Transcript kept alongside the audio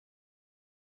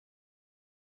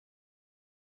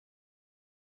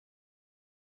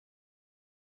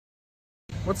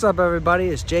What's up, everybody?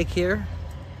 It's Jake here,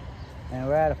 and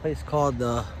we're at a place called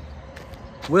the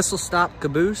Whistle Stop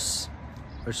Caboose,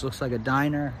 which looks like a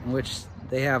diner, in which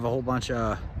they have a whole bunch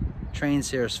of trains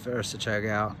here for us to check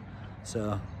out.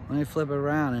 So let me flip it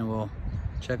around and we'll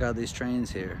check out these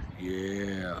trains here.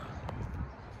 Yeah.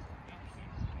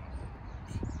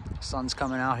 Sun's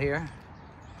coming out here.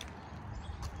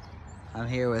 I'm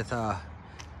here with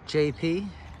JP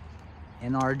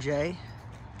and RJ.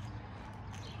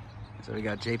 So we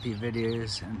got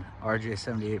JPVIDEOS and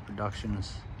RJ78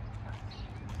 Productions.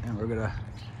 And we're gonna,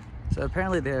 so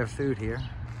apparently they have food here.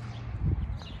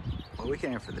 Well, we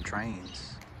came for the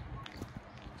trains.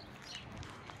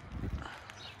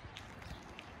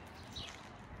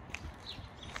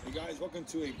 Hey guys, welcome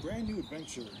to a brand new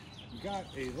adventure. We got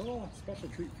a little special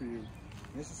treat for you.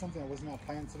 This is something that was not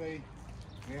planned today.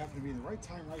 We happened to be in the right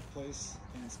time, right place,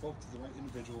 and spoke to the right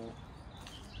individual,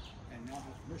 and now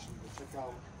have permission to check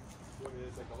out what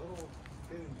is like a little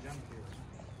hidden gem here.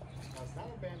 Now, it's not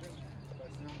abandoned,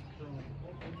 but it's not currently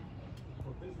open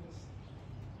for business.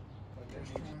 But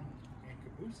there's time, and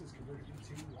Caboose is converted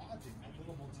into lodging at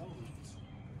little motel rooms.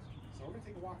 So we're gonna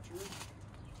take a walk through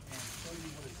and show you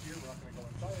what is here. We're not gonna go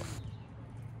inside it.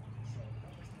 So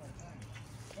don't waste more time.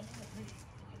 Come on with me.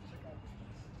 Let's check out this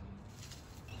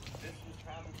place. This will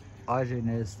probably RJ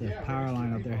knows the power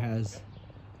line up there has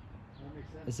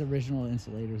it's original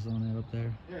insulators on it up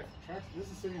there. Yeah, tracks. This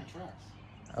is sitting on tracks.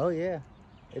 Oh yeah,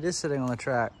 it is sitting on the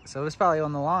track, so it's probably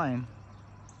on the line.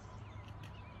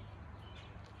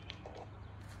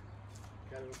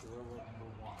 Catawissa Railroad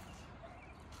 #1.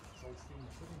 So it's sitting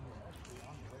here actually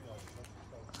on the rail.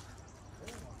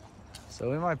 So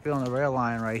we might be on the rail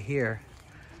line right here,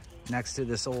 next to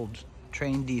this old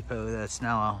train depot that's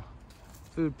now a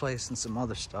food place and some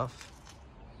other stuff.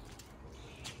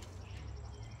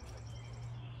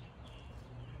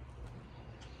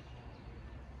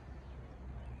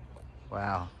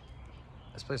 Wow,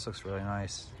 this place looks really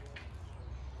nice.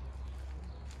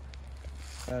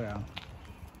 I don't know.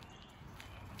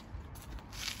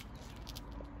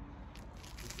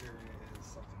 This area is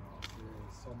something else. There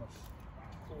is so much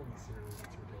coolness here. It's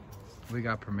ridiculous. We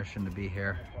got permission to be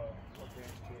here.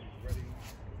 Ready.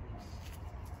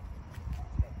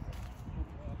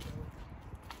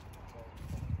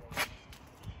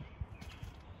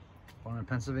 One of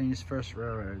Pennsylvania's first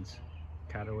railroads,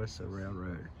 Catawissa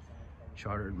Railroad,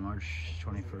 chartered March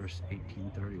 21st,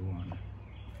 1831.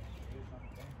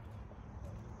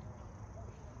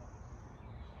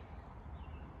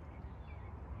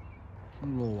 A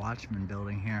little Watchman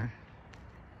building here.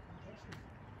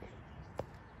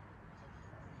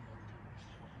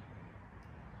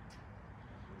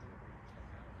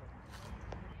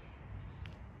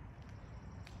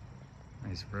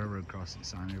 Nice railroad crossing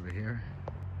sign over here.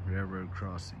 Railroad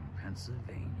crossing,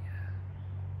 Pennsylvania.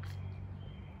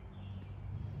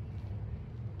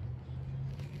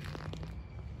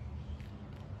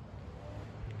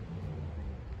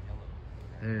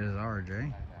 There's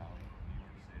RJ.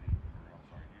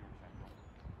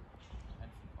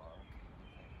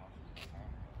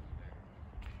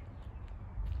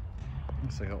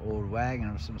 Looks like an old wagon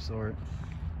of some sort.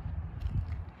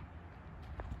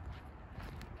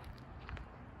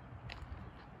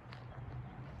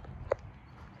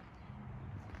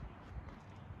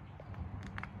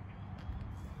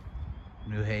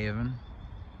 New Haven.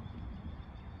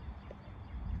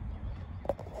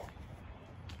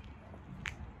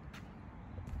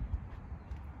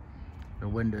 The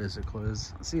windows are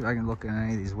closed. Let's see if I can look in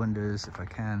any of these windows if I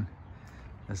can.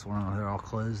 This one, they're all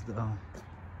closed though.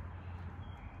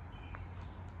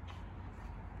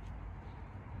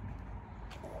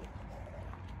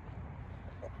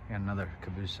 Got another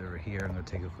caboose over here I'm gonna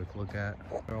take a quick look at.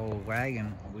 Their old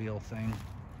wagon wheel thing.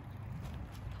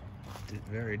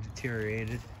 Very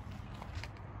deteriorated.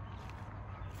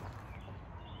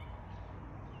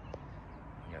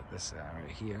 Got this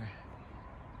right here.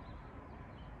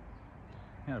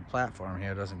 Yeah, the platform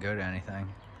here doesn't go to anything.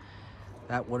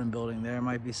 That wooden building there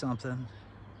might be something.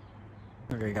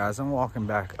 Okay guys, I'm walking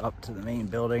back up to the main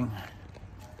building.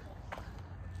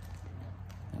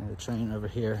 And the train over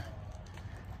here.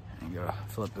 And go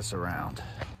flip this around.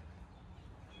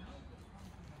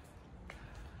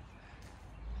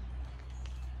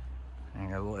 And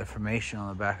got a little information on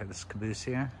the back of this caboose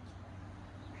here.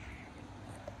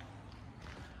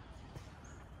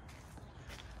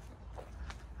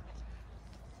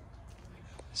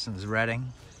 This one's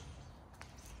Reading.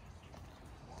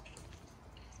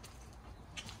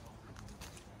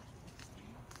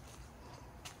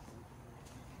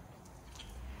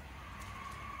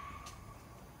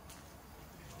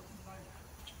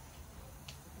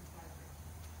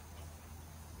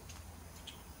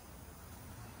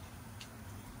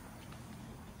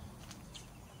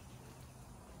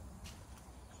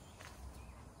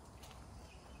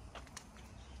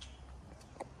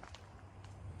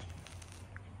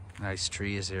 Nice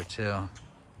trees here too.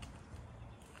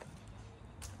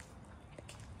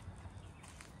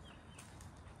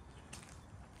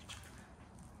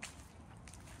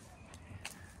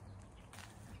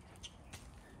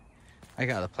 I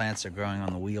got the plants are growing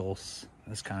on the wheels.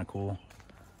 That's kind of cool.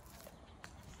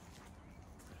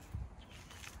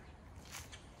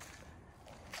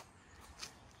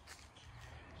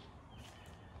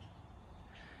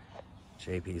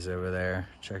 JP's over there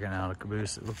checking out a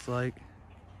caboose, it looks like.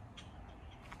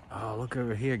 Oh, look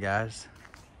over here, guys.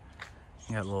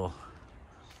 You got little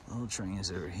trains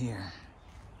over here.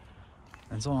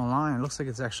 It's on a line. It looks like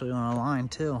it's actually on a line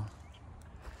too.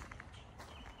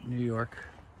 New York,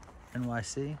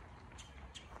 NYC.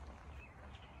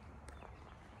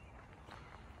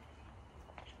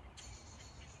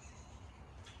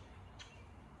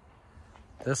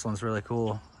 This one's really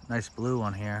cool. Nice blue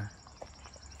one here.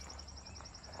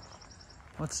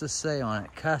 What's this say on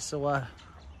it? Catawissa,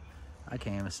 I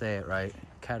can't even say it right.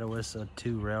 Catawissa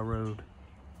Railroad.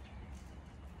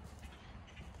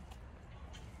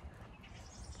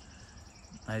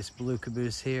 Nice blue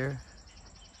caboose here.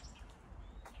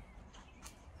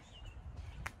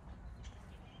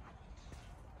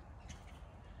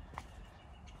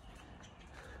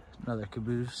 Another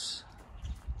caboose.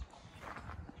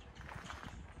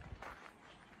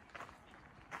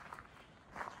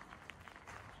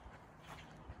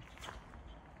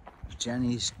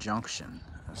 Jenny's Junction.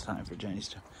 It's time for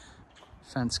Jenny's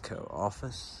Fence Co.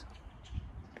 office.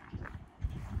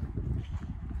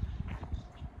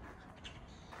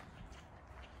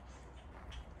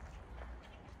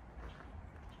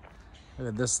 Look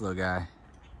at this little guy.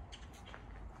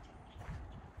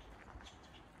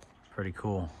 Pretty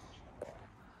cool.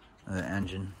 The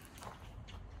engine.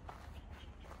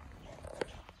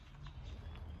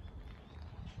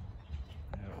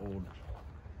 Old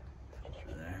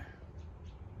picture there.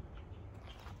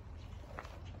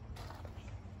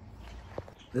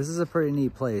 This is a pretty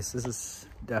neat place. This is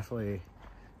definitely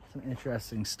some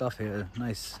interesting stuff here.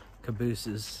 Nice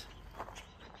cabooses.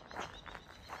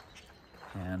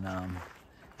 And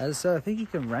as I said, I think you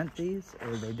can rent these,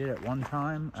 or they did at one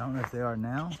time. I don't know if they are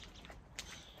now.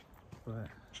 But,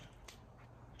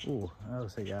 ooh, that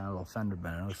looks like a little fender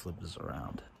bender. Let's flip this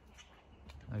around.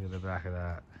 Look at the back of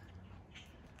that.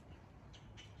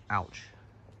 Ouch.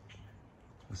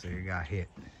 Looks like it got hit.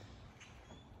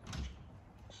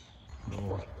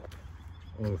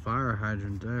 Oh, fire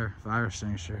hydrant there. Fire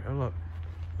extinguisher. Oh, look.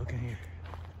 Look in here.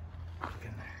 Look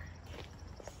in there.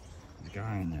 There's a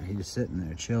guy in there. He's just sitting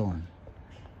there chilling.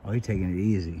 Oh, he's taking it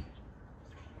easy.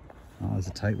 Oh, there's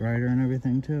a typewriter and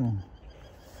everything, too.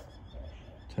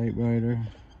 Typewriter.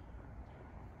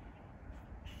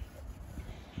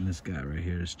 And this guy right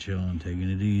here is chilling, taking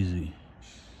it easy.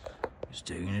 He's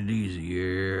taking it easy,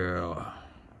 yeah.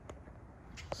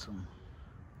 Some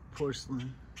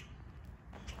porcelain.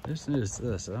 Just noticed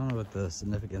this. I don't know what the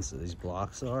significance of these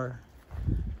blocks are.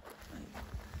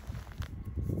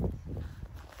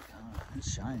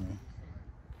 It's shiny.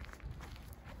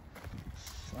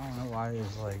 I don't know why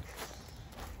there's like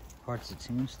parts of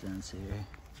tombstones here.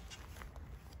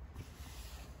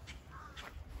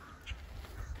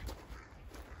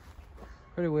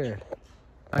 Pretty weird.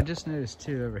 I just noticed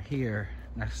too over here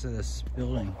next to this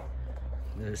building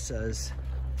that it says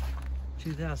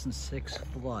 2006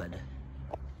 flood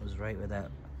was right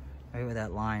where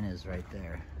that line is right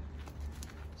there.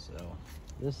 So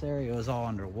this area was all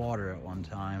underwater at one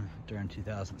time during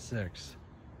 2006.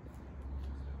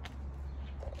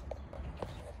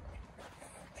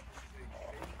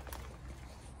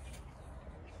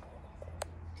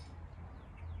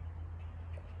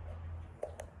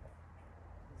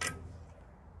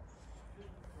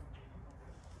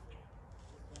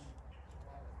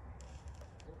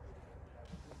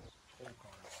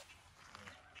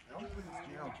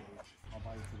 I'll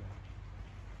buy it today.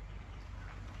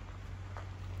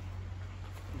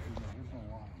 This is the original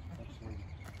line. Actually,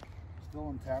 still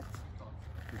intact.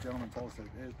 The gentleman told us that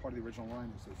it is part of the original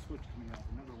line. It's a switch coming out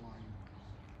another line.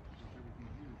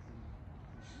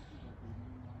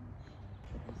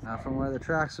 Now from where the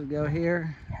tracks would go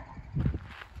here,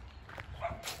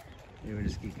 they would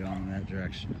just keep going in that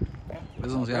direction.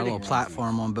 This one's got a little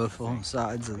platform on both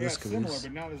sides of this caboose. Similar,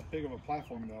 but not as big of a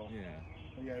platform though. Yeah.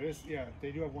 Yeah, it is. Yeah,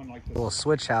 they do have one like this. Little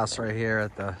switch house right here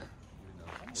at the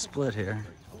split here.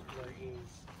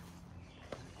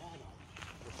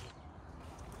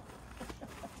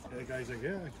 Yeah, the guy's like,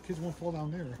 yeah, kids won't fall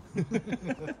down there.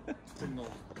 Signal.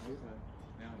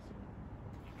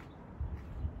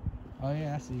 Oh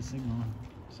yeah, I see signal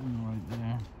right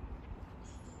there.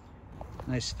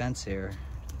 Nice fence here.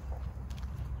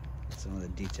 Some of the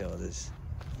detail of this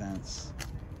fence.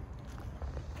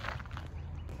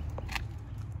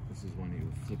 This is when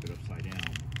you flip it upside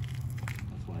down.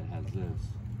 That's why it has this.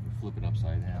 You flip it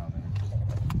upside down and it's just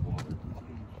water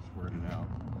squirted out.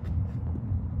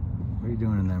 What are you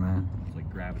doing in there, man? It's like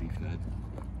gravity fed.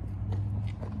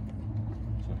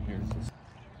 So here's this.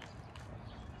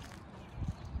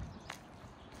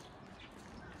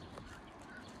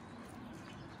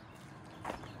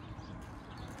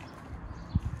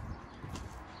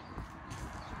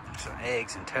 Some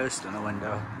eggs and toast in the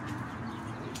window.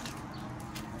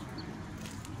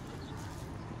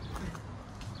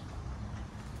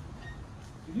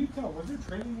 Can you tell, was there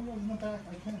trailing wheels in the back?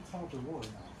 I can't tell if there were or not.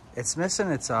 It's missing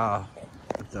its the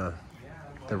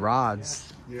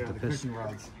rods. Yeah, the cushion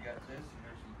rods.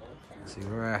 See,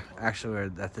 we're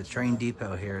at the train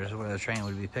depot here. Is where the train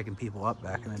would be picking people up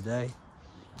back in the day.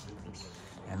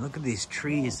 And look at these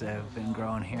trees that have been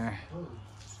growing here.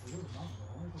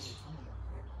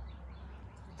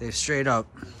 They've straight up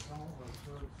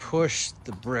pushed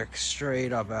the brick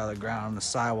straight up out of the ground. The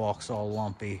sidewalk's all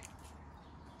lumpy.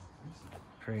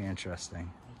 Pretty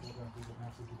interesting.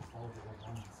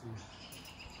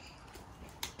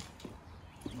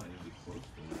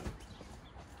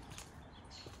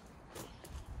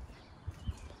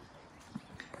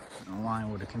 The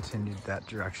line would have continued that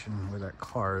direction where that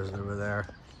car is over there.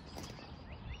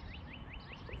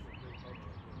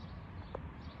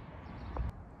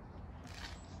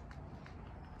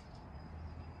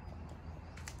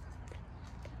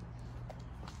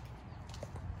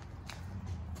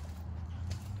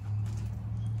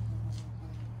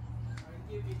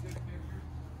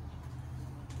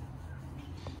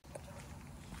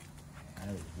 That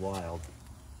is wild.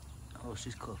 Oh,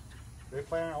 she's cooked. Are they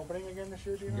planning on opening again this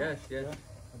year, do you know? Yes, yes. Yeah?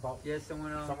 About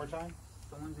Someone summertime?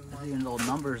 someone's in There's even little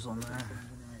numbers on there. right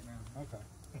now. Okay.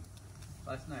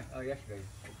 Last night. Oh, yesterday.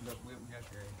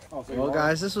 Yesterday. Oh, so Well, you are-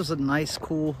 guys, this was a nice,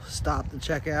 cool stop to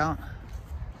check out.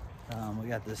 We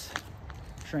got this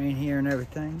train here and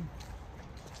everything.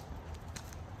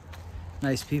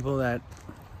 Nice people that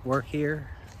work here.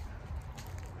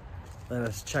 Let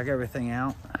us check everything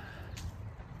out.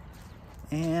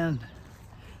 And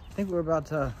I think we're about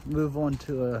to move on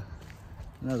to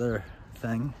another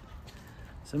thing.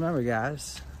 So remember,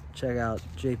 guys, check out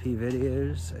JP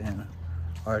Videos and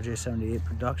RJ78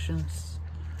 Productions.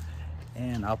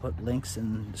 And I'll put links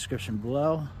in the description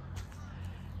below.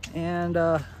 And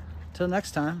till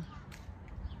next time,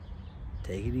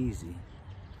 take it easy.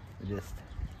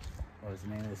 What was the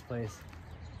name of this place?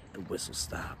 The Whistle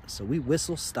Stop. So we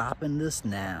whistle stopping this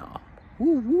now.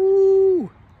 Woo woo!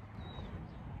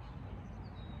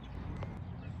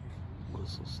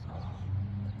 Whistle Stop.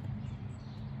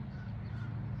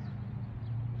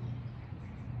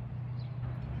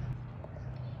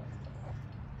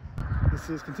 This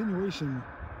is continuation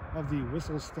of the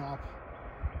Whistle Stop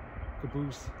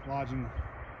Caboose lodging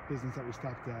business that we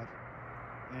stopped at.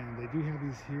 And they do have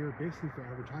these here basically for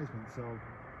advertisement. So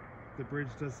the bridge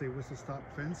does say Whistle Stop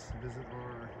Fence. Visit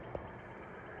our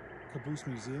Caboose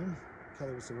Museum,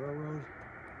 Catawissa Railroad.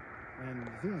 And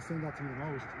the thing that stands out to me the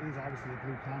most is obviously the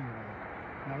blue camera.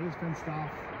 Now it is fenced off.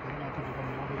 They don't want people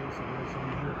coming over there, so there's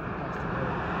someone here from across the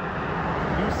road.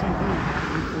 If you see things at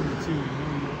 842, you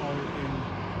know you are in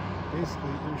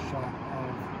basically earshot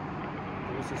of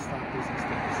the Whistle Stop business. So,